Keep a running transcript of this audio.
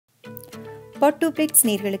Pot to Plates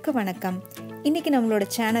நேயர்களுக்கு வணக்கம். இன்னைக்கு நம்மளோட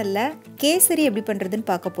சேனல்ல கேசரி எப்படி பண்றதுன்னு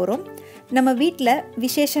பார்க்க போறோம். நம்ம வீட்ல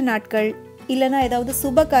விசேஷ நாட்கள் இல்லனா ஏதாவது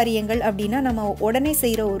சுப காரியங்கள் அப்படினா நம்ம உடனே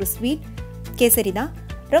செய்யற ஒரு ஸ்வீட் கேசரி தான்.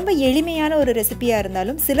 ரொம்ப எளிமையான ஒரு ரெசிபியா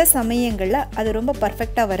இருந்தாலும் சில சமயங்கள்ல அது ரொம்ப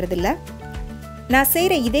பெர்ஃபெக்ட்டா வரதில்ல. நான்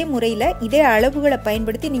செய்யற இதே முறையில இதே அளவுகளை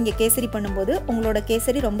பயன்படுத்தி நீங்க கேசரி பண்ணும்போது உங்களோட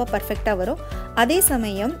கேசரி ரொம்ப பெர்ஃபெக்ட்டா வரும். அதே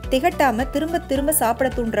சமயம் திகட்டாம திரும்ப சாப்பிட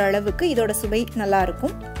தூண்டுற அளவுக்கு இதோட சுவை நல்லா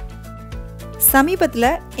இருக்கும். சமீபத்துல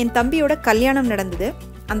என் தம்பியோட கல்யாணம் நடந்தது.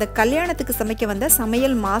 அந்த கல்யாணத்துக்கு சமைக்க வந்த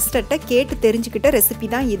சமையல் மாஸ்டர்ட்ட கேட்டு தெரிஞ்சுக்கிட்ட ரெசிபி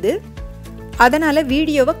தான் இது. அதனால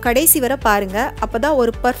வீடியோவை கடைசி வரை பாருங்க. அப்பதான்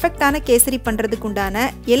ஒரு பெர்ஃபெக்ட்டான கேசரி பண்றதுக்கு உண்டான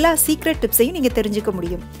எல்லா சீக்ரெட் டிப்ஸையும் நீங்க தெரிஞ்சுக்க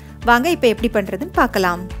முடியும். வாங்க இப்போ எப்படி பண்றதுன்னு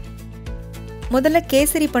பார்க்கலாம். முதல்ல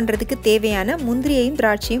கேசரி பண்றதுக்கு தேவையான முந்திரியையும்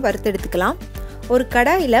திராட்சையும் வறுத்து எடுத்துக்கலாம். ஒரு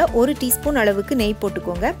கடாயில 1 டீஸ்பூன் அளவுக்கு நெய்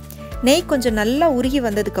போட்டுக்கோங்க. நெய் கொஞ்சம் நல்லா உருகி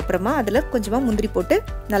வந்ததுக்கு அப்புறமா அதுல கொஞ்சமா முந்திரி போட்டு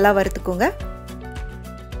நல்லா வறுத்துக்கோங்க.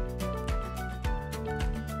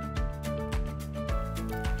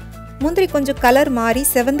 முந்திரி கொஞ்சம் கலர் மாறி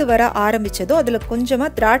செவந்து வர ஆரம்பிச்சதோ அதுல கொஞ்சமா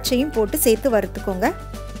திராட்சையும் போட்டு சேர்த்து வறுத்துக்கோங்க.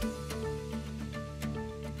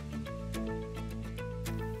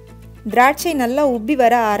 திராட்சை நல்லா உப்பி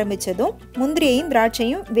வர ஆரம்பிச்சதும் முந்திரியையும்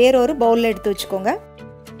திராட்சையும் வேறொரு பவுல்ல எடுத்து வச்சுக்கோங்க.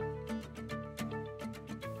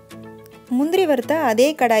 முந்திரி வறுத்த அதே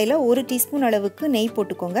கடாயில 1 டீஸ்பூன் அளவுக்கு நெய்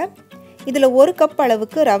போட்டுக்கோங்க. இதுல 1 கப்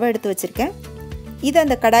அளவுக்கு ரவை எடுத்து வச்சிருக்கேன். இதை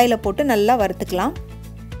அந்த கடாயில போட்டு நல்லா வறுத்துக்கலாம்.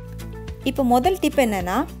 இப்போ முதல் டிப்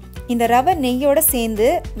என்னன்னா, இந்த ரவை நெய்யோட சேர்ந்து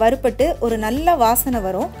வறுபட்டு ஒரு நல்ல வாசனை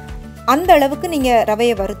வரும். அந்த அளவுக்கு நீங்க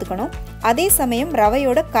ரவையை வறுத்துக்கணும். அதே சமயம்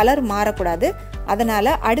ரவையோட கலர் மாறக்கூடாது.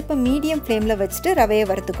 அதனால அடுப்பை மீடியம் ஃப்ளேம்ல வச்சுட்டு ரவையை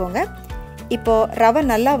வறுத்துக்கோங்க. இப்போ ரவை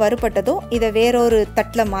நல்லா வறுபட்டதும் இதை வேறொரு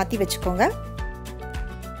தட்டுல மாத்தி வச்சுக்கோங்க.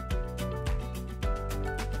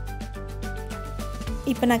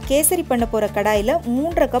 இப்போ நான் கேசரி பண்ண போற கடாயில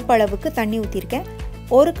 3.5 கப் அளவுக்கு தண்ணி ஊற்றிருக்கேன்.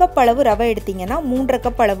 1 கப் அளவு ரவை எடுத்தீங்கன்னா 3.5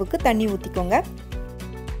 கப் அளவுக்கு தண்ணி ஊற்றிக்கோங்க.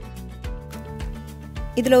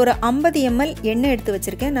 இதில் ஒரு 50 ml எண்ணெய் எடுத்து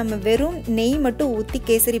வச்சுருக்கேன். நம்ம வெறும் நெய் மட்டும் ஊற்றி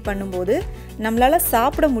கேசரி பண்ணும்போது நம்மளால்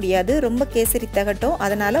சாப்பிட முடியாது, ரொம்ப கேசரி தகட்டும்.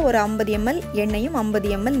 அதனால் ஒரு 50 ml எண்ணெயும்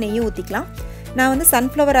 50 ml நெய்யும் ஊற்றிக்கலாம். நான் வந்து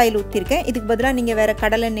சன்ஃப்ளவர் ஆயில் ஊற்றிருக்கேன். இதுக்கு பதிலாக நீங்கள் வேறு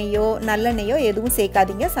கடலை நெய்யோ நல்லெண்ணெய்யோ எதுவும்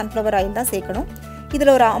சேர்க்காதீங்க, சன்ஃப்ளவர் ஆயில் தான் சேர்க்கணும்.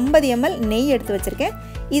 இதில் ஒரு 50 ml நெய் எடுத்து வச்சுருக்கேன்.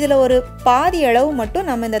 இதில் ஒரு பாதி அளவு மட்டும்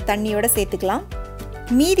நம்ம இந்த தண்ணியோட சேர்த்துக்கலாம்.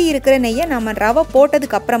 மீதி இருக்கிற நெய்யை நம்ம ரவை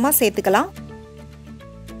போட்டதுக்கு அப்புறமா சேர்த்துக்கலாம்.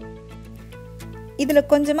 இதில்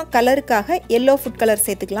கொஞ்சமாக கலருக்காக எல்லோ ஃபுட் கலர்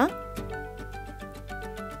சேர்த்துக்கலாம்.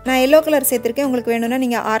 நான் எல்லோ கலர் சேர்த்துருக்கேன். உங்களுக்கு வேணும்னா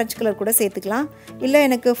நீங்கள் ஆரஞ்சு கலர் கூட சேர்த்துக்கலாம். இல்லை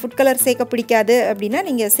எனக்கு ஃபுட் கலர் சேர்க்க பிடிக்காது அப்படின்னா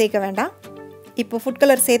நீங்கள் சேர்க்க வேண்டாம். இப்போ ஃபுட்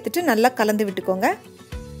கலர் சேர்த்துட்டு நல்லா கலந்து விட்டுக்கோங்க.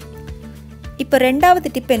 இப்போ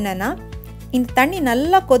ரெண்டாவது டிப் என்னன்னா, இந்த தண்ணி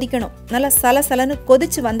நல்லா கொதிக்கணும். நல்லா சலசலன்னு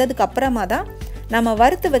கொதிச்சு வந்ததுக்கு அப்புறமா தான் நம்ம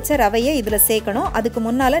வறுத்து வச்ச ரவையை இதில் சேர்க்கணும். அதுக்கு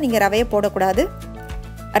முன்னால் நீங்கள் ரவையை போடக்கூடாது.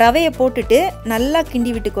 ரவையை போட்டுட்டு நல்லா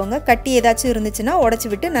கிண்டி விட்டுக்கோங்க. கட்டி ஏதாச்சும் இருந்துச்சுன்னா உடச்சி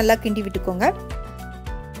விட்டு நல்லா கிண்டி விட்டுக்கோங்க.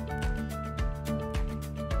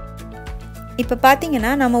 இப்போ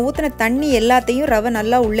பார்த்தீங்கன்னா நம்ம ஊற்றின தண்ணி எல்லாத்தையும் ரவை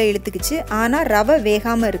நல்லா உள்ளே இழுத்துக்குச்சு. ஆனால் ரவை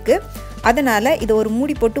வேகாமல் இருக்குது. அதனால் இதை ஒரு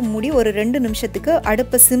மூடி போட்டு மூடி ஒரு 2 நிமிஷத்துக்கு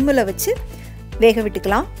அடுப்பை சிம்மில் வச்சு வேக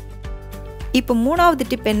விட்டுக்கலாம். இப்போ மூணாவது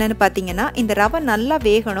டிப் என்னன்னு பார்த்தீங்கன்னா, இந்த ரவை நல்லா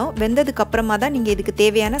வேகணும். வெந்ததுக்கு அப்புறமா தான் நீங்கள் இதுக்கு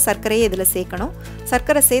தேவையான சர்க்கரையை இதில் சேர்க்கணும்.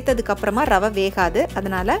 சர்க்கரை சேர்த்ததுக்கு அப்புறமா ரவை வேகாது.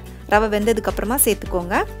 அதனால் ரவை வெந்ததுக்கு அப்புறமா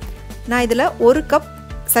சேர்த்துக்கோங்க. நான் இதில் 1 கப்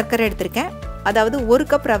சர்க்கரை எடுத்திருக்கேன். அதாவது 1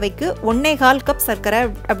 கப் ரவைக்கு 1.25 கப் சர்க்கரை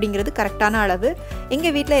அப்படிங்கிறது கரெக்டான அளவு.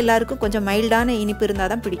 எங்கள் வீட்டில் எல்லாருக்கும் கொஞ்சம் மைல்டான இனிப்பு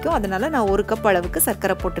இருந்தால் தான் பிடிக்கும். அதனால் நான் 1 கப் அளவுக்கு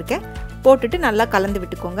சர்க்கரை போட்டிருக்கேன். போட்டுட்டு நல்லா கலந்து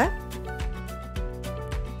விட்டுக்கோங்க.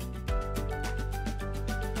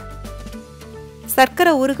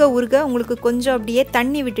 சர்க்கரை உருக உருக உங்களுக்கு கொஞ்சம் அப்படியே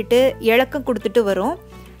தண்ணி விட்டுட்டு இளக்கம் கொடுத்துட்டு வரும்.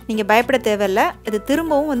 நீங்கள் பயப்பட தேவையில்லை. அது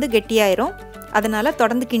திரும்பவும் வந்து கெட்டியாயிரும். அதனால்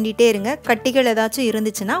தொடர்ந்து கிண்டிகிட்டே இருங்க. கட்டிகள் ஏதாச்சும்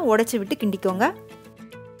இருந்துச்சுன்னா உடச்சி விட்டு கிண்டிக்கோங்க.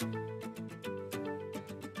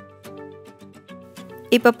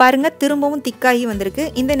 இப்போ பாருங்கள், திரும்பவும் திக்காகி வந்திருக்கு.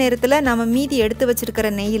 இந்த நேரத்தில் நம்ம மீதி எடுத்து வச்சிருக்கிற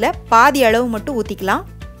நெய்யில் பாதி அளவு மட்டும் ஊற்றிக்கலாம்.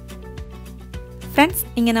 ஃப்ரெண்ட்ஸ்,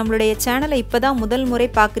 நீங்கள் நம்மளுடைய சேனலை இப்போ தான் முதல் முறை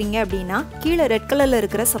பார்க்குறீங்க அப்படின்னா கீழே ரெட் கலரில்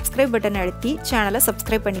இருக்கிற சப்ஸ்கிரைப் பட்டன் அழுத்தி சேனலை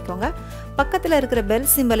சப்ஸ்கிரைப் பண்ணிக்கோங்க. பக்கத்தில் இருக்கிற பெல்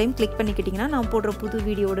சிம்பலையும் கிளிக் பண்ணிக்கிட்டிங்கன்னா நான் போடுற புது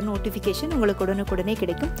வீடியோட நோட்டிஃபிகேஷன் உங்களுக்கு உடனுக்குடனே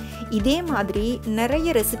கிடைக்கும். இதே மாதிரி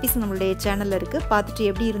நிறைய ரெசிபிஸ் நம்மளுடைய சேனலில் இருக்குது. பார்த்துட்டு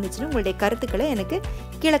எப்படி இருந்துச்சுன்னு உங்களுடைய கருத்துக்களை எனக்கு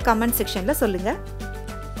கீழே கமெண்ட் செக்ஷனில் சொல்லுங்கள்.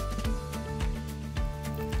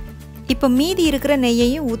 இப்போ மீதி இருக்கிற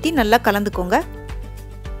நெய்யையும் ஊற்றி நல்லா கலந்துக்கோங்க.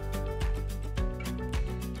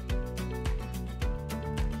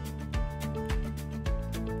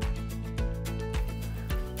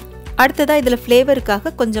 அடுத்ததாக இதில்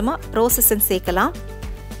ஃப்ளேவருக்காக கொஞ்சமாக ரோஸ் எசன்ஸ் சேர்க்கலாம்.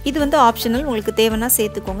 இது வந்து ஆப்ஷனல், உங்களுக்கு தேவைன்னா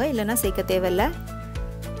சேர்த்துக்கோங்க, இல்லைன்னா சேர்க்க தேவையில்லை.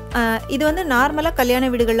 இது வந்து நார்மலாக கல்யாண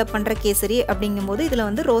வீடுகளில் பண்ணுற கேசரி அப்படிங்கும்போது இதில்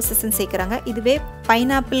வந்து ரோஸ் எசன்ஸ் சேர்க்குறாங்க. இதுவே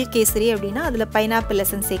பைனாப்பிள் கேசரி அப்படின்னா அதில் பைனாப்பிள்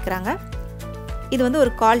எசன்ஸ் சேர்க்குறாங்க. இது வந்து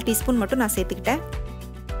ஒரு 1/4 டீஸ்பூன் மட்டும் நான் சேர்த்துக்கிட்டேன்.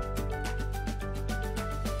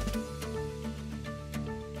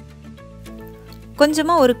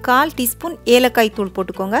 கொஞ்சமாக ஒரு 1/4 டீஸ்பூன் ஏலக்காய் தூள்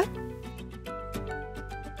போட்டுக்கோங்க.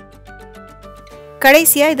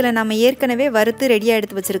 கடைசியாக இதில் நம்ம ஏற்கனவே வறுத்து ரெடியாக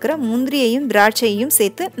எடுத்து வச்சுருக்கிற முந்திரியையும் திராட்சையையும்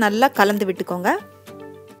சேர்த்து நல்லா கலந்து விட்டுக்கோங்க.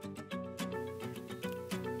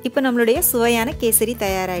 இப்போ நம்மளுடைய சுவையான கேசரி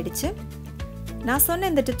தயாராகிடுச்சு. நான் சொன்ன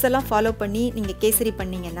இந்த டிப்ஸ் எல்லாம் ஃபாலோ பண்ணி நீங்கள் கேசரி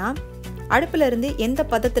பண்ணிங்கன்னா அடுப்பில் இருந்து எந்த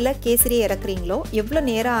பதத்தில் கேசரியை இறக்குறீங்களோ எவ்வளோ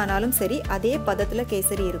நேரம் ஆனாலும் சரி அதே பதத்தில்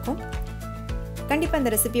கேசரி இருக்கும். கண்டிப்பாக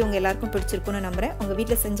இந்த ரெசிபி உங்கள் எல்லாருக்கும் பிடிச்சிருக்குன்னு நம்புகிறேன். உங்கள்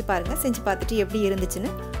வீட்டில் செஞ்சு பாருங்கள். செஞ்சு பார்த்துட்டு எப்படி இருந்துச்சுன்னு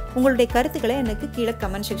உங்களுடைய கருத்துக்களை எனக்கு கீழே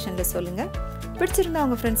கமெண்ட் செக்ஷனில் சொல்லுங்கள். பிடிச்சிருந்தா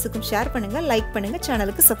உங்கள் ஃப்ரெண்ட்ஸுக்கும் ஷேர் பண்ணுங்கள், லைக் பண்ணுங்கள்,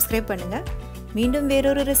 சேனலுக்கு சப்ஸ்கிரைப் பண்ணுங்கள். மீண்டும்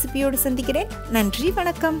வேறொரு ரெசிபியோடு சந்திக்கிறேன். நன்றி,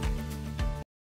 வணக்கம்.